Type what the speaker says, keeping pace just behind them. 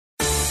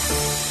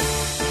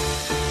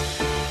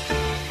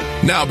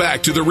Now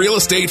back to the Real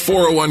Estate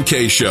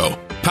 401k Show,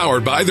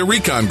 powered by the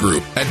Recon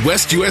Group at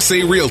West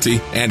USA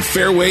Realty and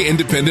Fairway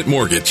Independent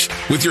Mortgage,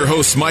 with your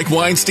hosts Mike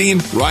Weinstein,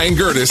 Ryan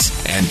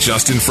Gertis, and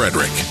Justin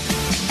Frederick.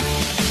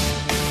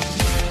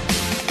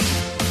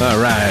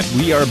 All right,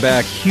 we are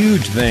back.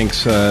 Huge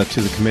thanks to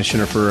the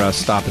commissioner for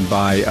stopping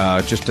by.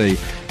 Just a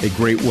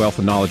great wealth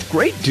of knowledge.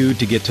 Great dude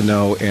to get to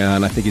know,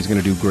 and I think he's going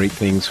to do great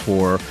things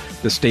for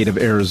the state of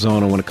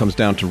Arizona when it comes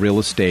down to real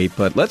estate.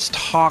 But let's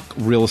talk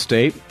real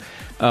estate.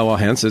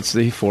 Hence, it's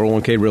the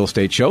 401k Real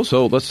Estate Show,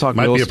 so let's talk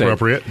real estate. Might be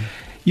appropriate.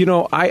 You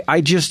know,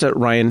 I just,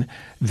 Ryan,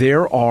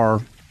 there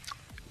are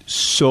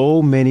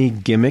so many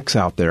gimmicks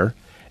out there,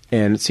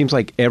 and it seems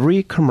like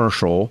every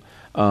commercial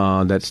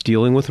that's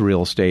dealing with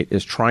real estate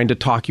is trying to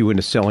talk you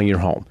into selling your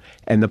home.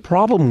 And the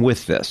problem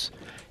with this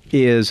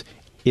is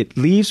it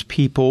leaves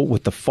people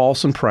with the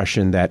false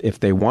impression that if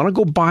they want to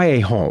go buy a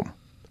home,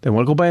 they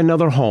want to go buy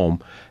another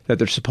home, that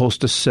they're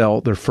supposed to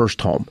sell their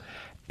first home.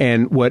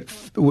 And what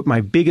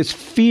my biggest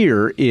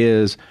fear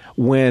is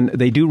when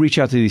they do reach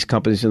out to these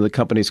companies and the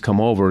companies come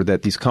over,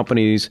 that these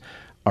companies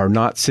are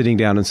not sitting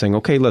down and saying,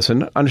 okay,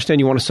 listen, understand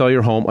you want to sell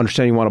your home,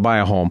 understand you want to buy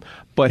a home,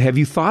 but have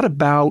you thought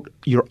about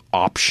your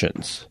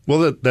options?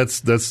 Well, that's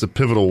the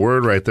pivotal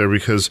word right there,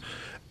 because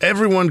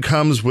everyone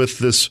comes with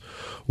this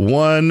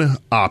one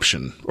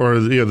option, or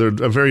they're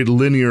a very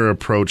linear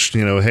approach.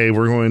 Hey,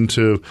 we're going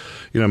to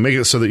make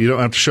it so that you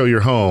don't have to show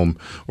your home,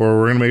 or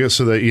we're going to make it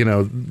so that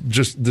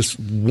just this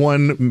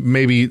one,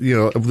 maybe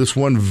this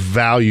one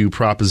value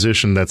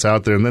proposition that's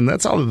out there, and then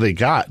that's all that they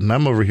got. And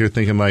I'm over here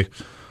thinking like,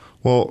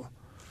 well,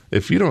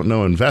 if you don't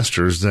know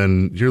investors,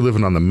 then you're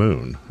living on the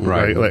moon,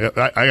 right? Like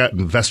I got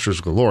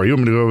investors galore. You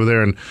want me to go over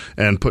there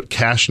and put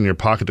cash in your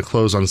pocket to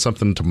close on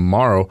something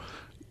tomorrow?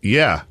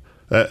 Yeah.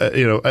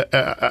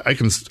 I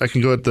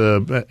can go at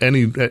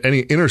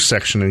any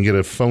intersection and get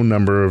a phone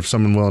number of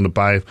someone willing to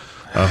buy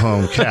a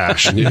home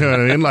cash. You know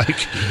what I mean?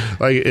 Like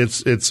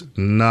it's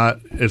not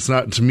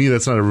to me.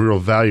 That's not a real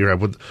value.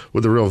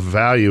 What the real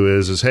value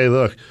is hey,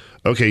 look.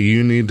 Okay,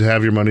 you need to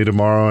have your money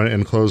tomorrow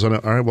and close on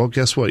it. All right, well,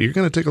 guess what? You're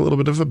going to take a little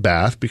bit of a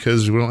bath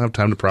because we don't have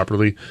time to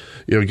properly,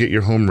 get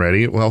your home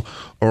ready. Well,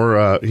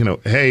 or,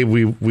 hey,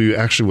 we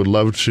actually would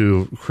love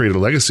to create a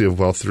legacy of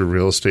wealth through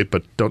real estate,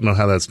 but don't know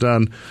how that's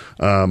done.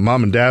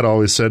 Mom and dad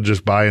always said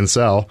just buy and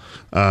sell.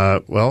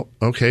 Well,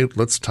 okay,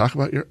 let's talk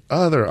about your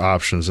other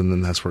options. And then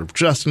that's where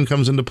Justin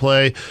comes into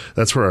play.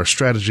 That's where our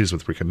strategies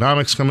with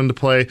Reconomics come into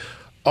play.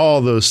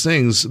 All those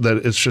things that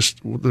it's just,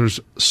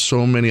 there's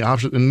so many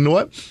options. And you know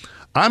what?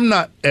 I'm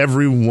not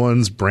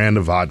everyone's brand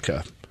of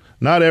vodka.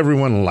 Not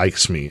everyone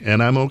likes me,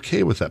 and I'm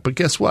okay with that. But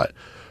guess what?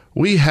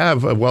 We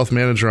have a wealth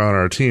manager on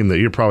our team that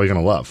you're probably going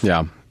to love.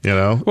 Yeah.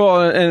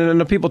 Well,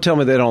 and people tell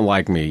me they don't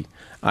like me.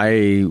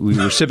 We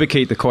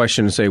reciprocate the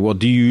question and say, well,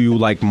 do you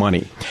like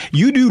money?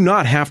 You do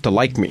not have to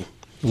like me.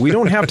 We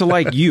don't have to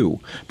like you,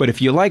 but if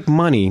you like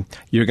money,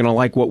 you're going to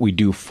like what we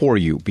do for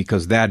you,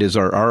 because that is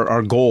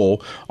our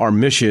goal. Our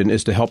mission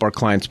is to help our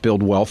clients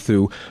build wealth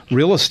through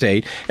real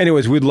estate.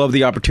 Anyways, we'd love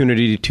the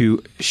opportunity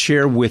to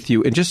share with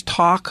you and just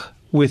talk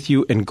with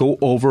you and go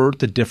over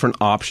the different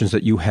options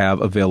that you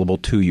have available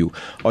to you.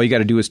 All you got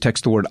to do is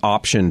text the word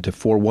option to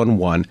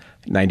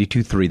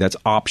 411-923. That's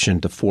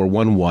option to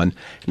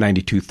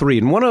 411-923.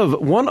 And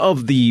one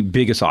of the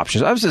biggest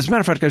options, as a matter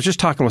of fact, I was just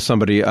talking with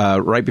somebody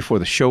right before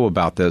the show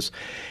about this,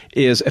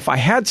 is if I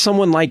had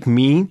someone like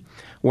me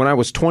when I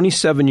was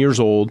 27 years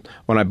old,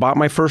 when I bought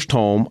my first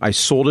home, I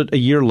sold it a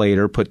year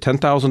later, put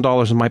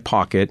 $10,000 in my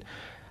pocket.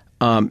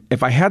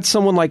 If I had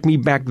someone like me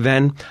back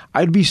then,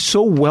 I'd be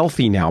so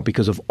wealthy now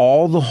because of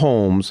all the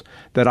homes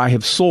that I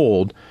have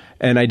sold.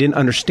 And I didn't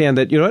understand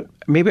that,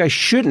 maybe I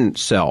shouldn't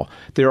sell.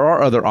 There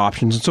are other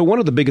options. And so one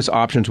of the biggest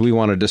options we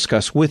want to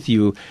discuss with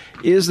you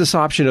is this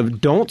option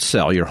of don't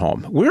sell your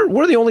home.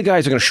 We're the only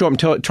guys that are going to show up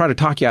and try to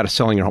talk you out of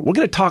selling your home. We're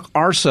going to talk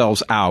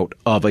ourselves out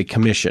of a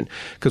commission,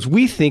 because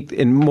we think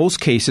in most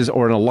cases,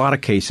 or in a lot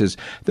of cases,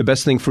 the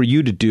best thing for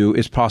you to do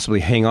is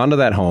possibly hang on to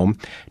that home,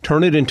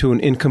 turn it into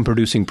an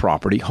income-producing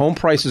property. Home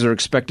prices are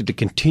expected to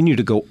continue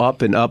to go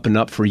up and up and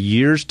up for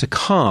years to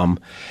come.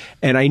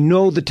 And I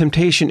know the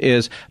temptation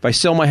is, if I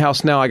sell my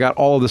house now, I got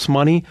all of this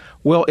money.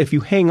 Well, if you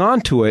hang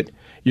on to it,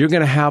 you're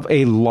going to have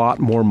a lot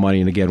more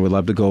money. And again, we'd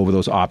love to go over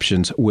those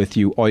options with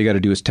you. All you got to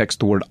do is text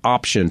the word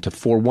option to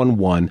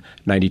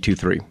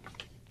 411-923.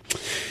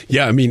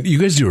 Yeah, I mean, you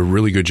guys do a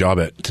really good job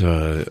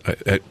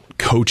at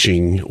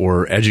coaching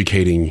or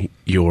educating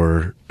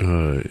your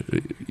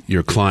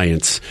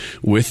clients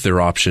with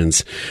their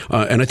options,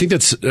 and I think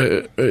that's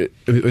I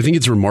think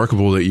it's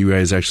remarkable that you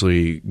guys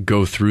actually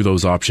go through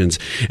those options.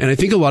 And I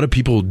think a lot of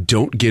people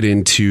don't get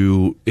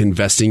into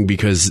investing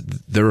because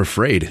they're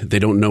afraid. They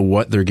don't know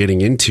what they're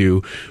getting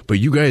into. But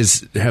you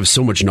guys have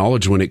so much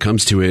knowledge when it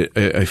comes to it.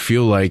 I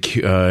feel like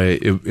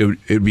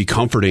it'd be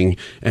comforting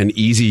and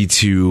easy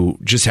to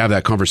just have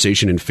that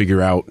conversation and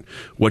figure out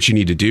what you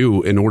need to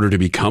do in order to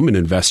become an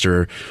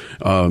investor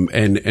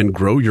and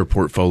grow your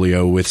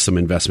portfolio with some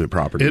investment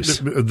properties.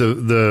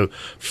 The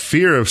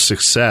fear of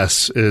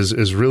success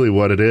is really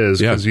what it is,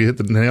 because you hit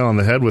the nail on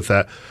the head with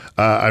that.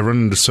 I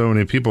run into so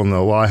many people and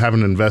I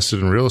haven't invested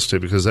in real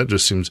estate because that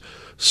just seems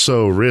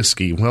so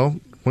risky. Well,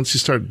 once you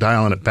start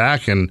dialing it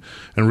back and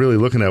really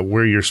looking at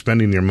where you're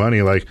spending your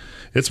money, like,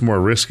 it's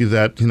more risky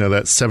that,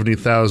 that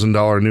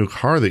 $70,000 new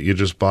car that you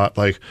just bought.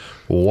 Like,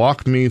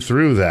 walk me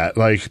through that.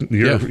 Like,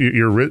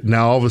 you're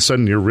now all of a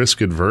sudden you're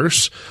risk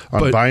adverse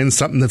on buying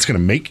something that's going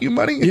to make you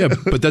money. Yeah,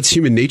 but that's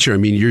human nature. I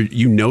mean,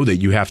 you know that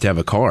you have to have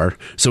a car,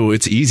 so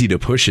it's easy to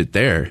push it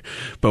there.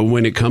 But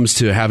when it comes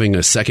to having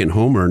a second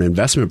home or an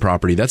investment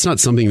property, that's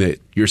not something that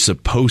you're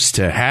supposed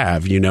to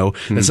have.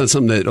 That's not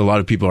something that a lot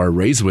of people are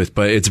raised with.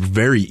 But it's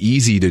very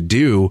easy to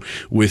do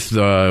with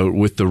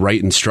the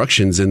right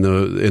instructions and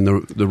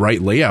the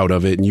right layout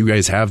of it, and you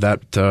guys have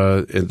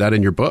that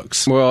in your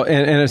books. Well,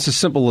 and it's as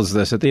simple as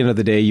this. At the end of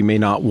the day, you may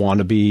not want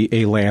to be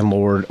a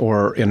landlord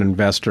or an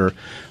investor,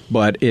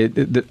 but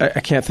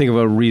I can't think of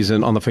a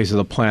reason on the face of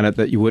the planet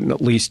that you wouldn't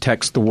at least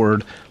text the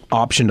word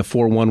option to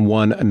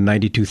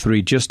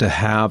 411-923 just to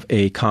have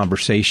a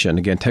conversation.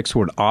 Again, text the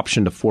word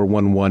option to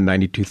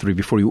 411-923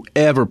 before you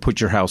ever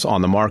put your house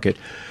on the market.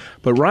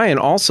 But Ryan,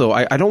 also,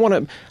 I don't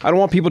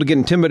want people to get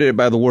intimidated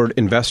by the word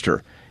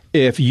investor.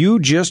 If you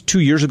just 2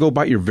 years ago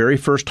bought your very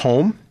first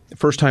home,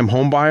 first-time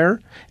home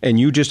buyer, and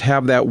you just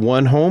have that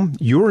one home,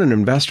 you're an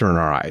investor in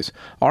our eyes.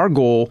 Our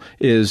goal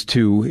is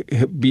to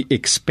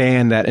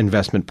expand that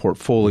investment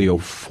portfolio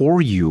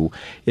for you.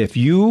 If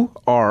you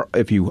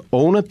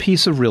own a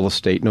piece of real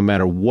estate, no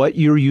matter what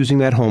you're using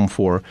that home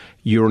for,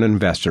 you're an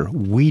investor.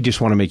 We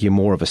just want to make you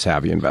more of a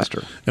savvy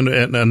investor.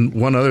 And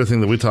one other thing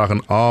that we talk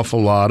an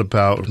awful lot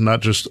about, not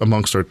just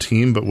amongst our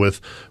team, but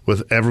with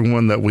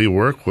everyone that we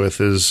work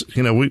with, is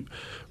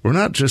we're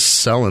not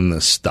just selling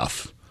this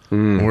stuff.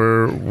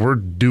 We're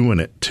doing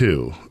it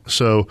too.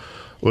 So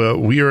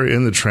we are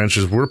in the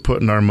trenches. We're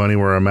putting our money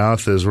where our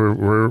mouth is.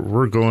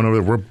 We're going over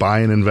there. We're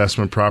buying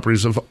investment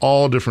properties of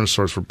all different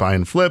sorts. We're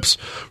buying flips.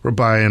 We're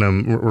buying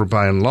them. We're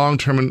buying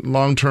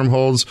long-term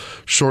holds,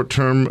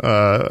 short-term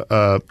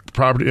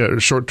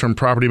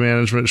property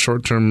management,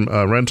 short-term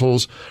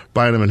rentals.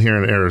 Buying them in here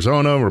in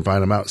Arizona. We're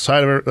buying them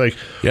outside of it.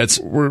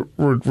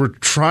 We're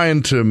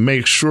trying to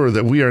make sure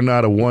that we are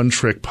not a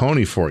one-trick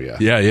pony for you.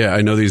 Yeah.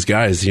 I know these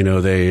guys.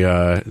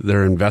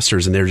 They're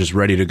investors and they're just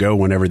ready to go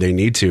whenever they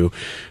need to,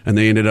 and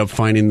they ended up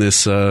finding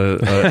this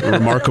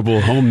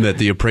remarkable home that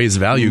the appraised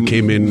value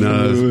came in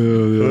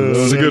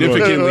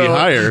significantly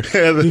higher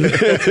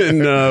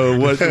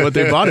than what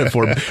they bought it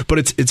for. But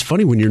it's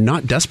funny when you're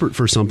not desperate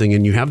for something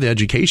and you have the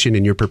education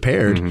and you're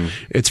prepared. Mm-hmm.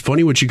 It's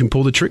funny what you can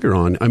pull the trigger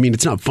on. I mean,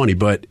 it's not funny,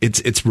 but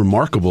it's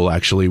remarkable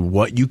actually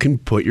what you can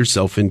put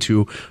yourself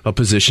into a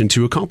position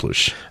to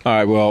accomplish. All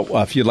right. Well,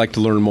 if you'd like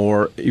to learn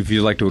more, if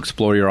you'd like to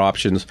explore your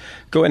options,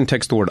 go ahead and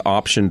text the word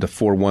option to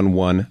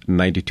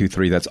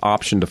 411-923. That's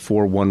option to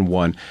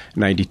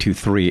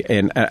 411-923.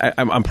 And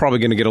I'm probably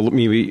going to get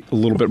maybe a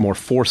little bit more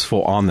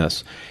forceful on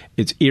this.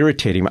 It's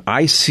irritating.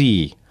 I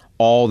see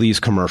all these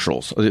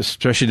commercials,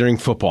 especially during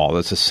football.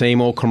 It's the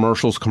same old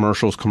commercials.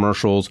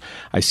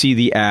 I see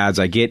the ads.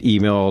 I get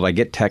emailed. I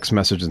get text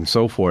messages and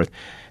so forth.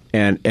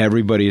 And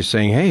everybody is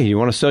saying, hey, you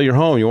want to sell your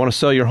home? You want to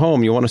sell your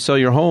home? You want to sell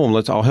your home?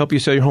 I'll help you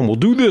sell your home. We'll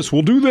do this.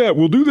 We'll do that.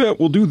 We'll do that.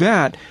 We'll do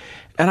that.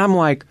 And I'm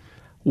like,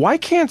 why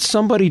can't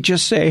somebody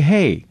just say,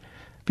 hey,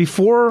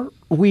 before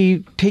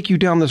we take you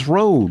down this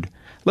road,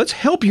 let's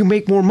help you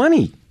make more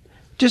money.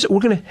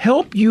 We're going to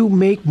help you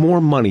make more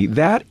money.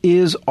 That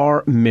is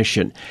our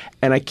mission.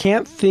 And I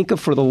can't think of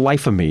for the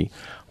life of me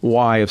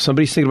why, if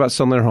somebody's thinking about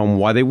selling their home,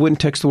 why they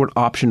wouldn't text the word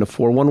option to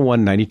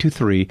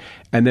 411-923.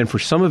 And then for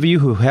some of you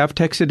who have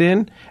texted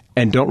in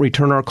and don't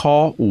return our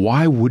call,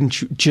 why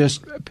wouldn't you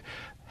just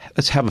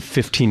let's have a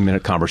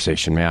 15-minute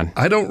conversation, man?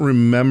 I don't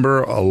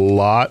remember a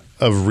lot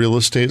of real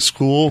estate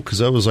school because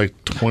that was like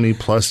 20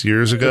 plus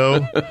years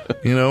ago,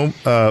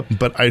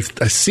 but I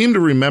seem to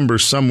remember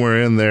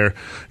somewhere in there,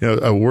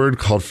 a word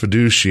called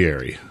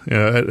fiduciary.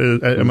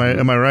 Am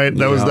I right?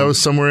 That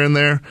was somewhere in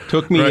there.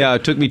 Took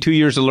me 2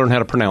 years to learn how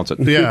to pronounce it.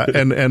 Yeah,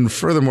 and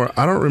furthermore,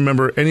 I don't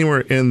remember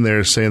anywhere in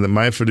there saying that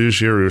my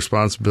fiduciary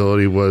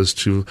responsibility was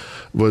to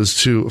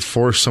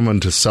force someone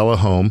to sell a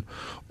home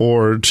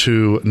or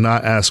to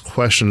not ask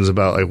questions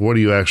about, like, what are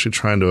you actually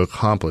trying to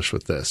accomplish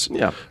with this?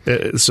 Yeah.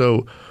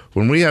 So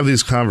when we have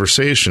these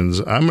conversations,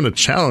 I'm going to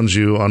challenge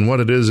you on what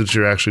it is that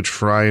you're actually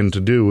trying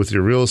to do with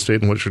your real estate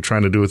and what you're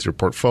trying to do with your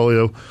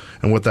portfolio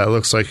and what that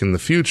looks like in the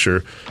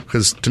future.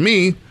 Because to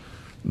me,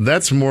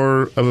 that's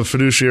more of a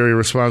fiduciary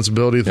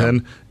responsibility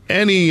than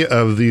any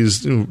of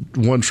these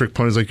one-trick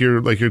ponies like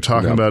you're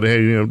talking about.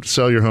 Hey,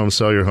 sell your home.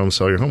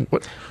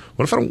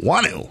 What if I don't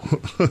want to?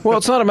 Well,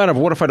 it's not a matter of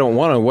what if I don't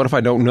want to. What if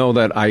I don't know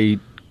that I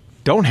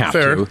don't have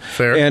to.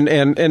 Fair. And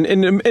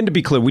to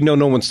be clear, we know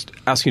no one's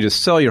asking you to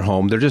sell your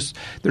home. They're just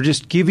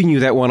giving you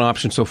that one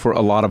option. So for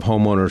a lot of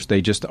homeowners,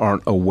 they just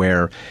aren't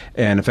aware.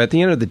 And if at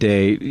the end of the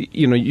day,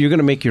 you're going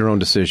to make your own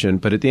decision,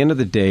 but at the end of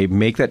the day,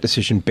 make that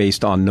decision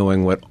based on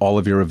knowing what all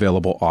of your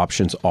available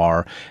options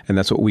are. And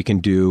that's what we can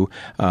do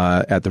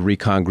at the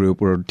Recon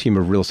Group. We're a team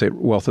of real estate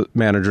wealth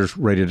managers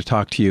ready to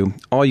talk to you.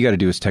 All you got to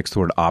do is text the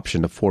word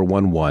option to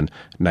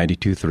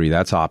 411-923.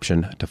 That's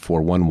option to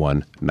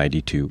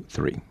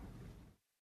 411-923.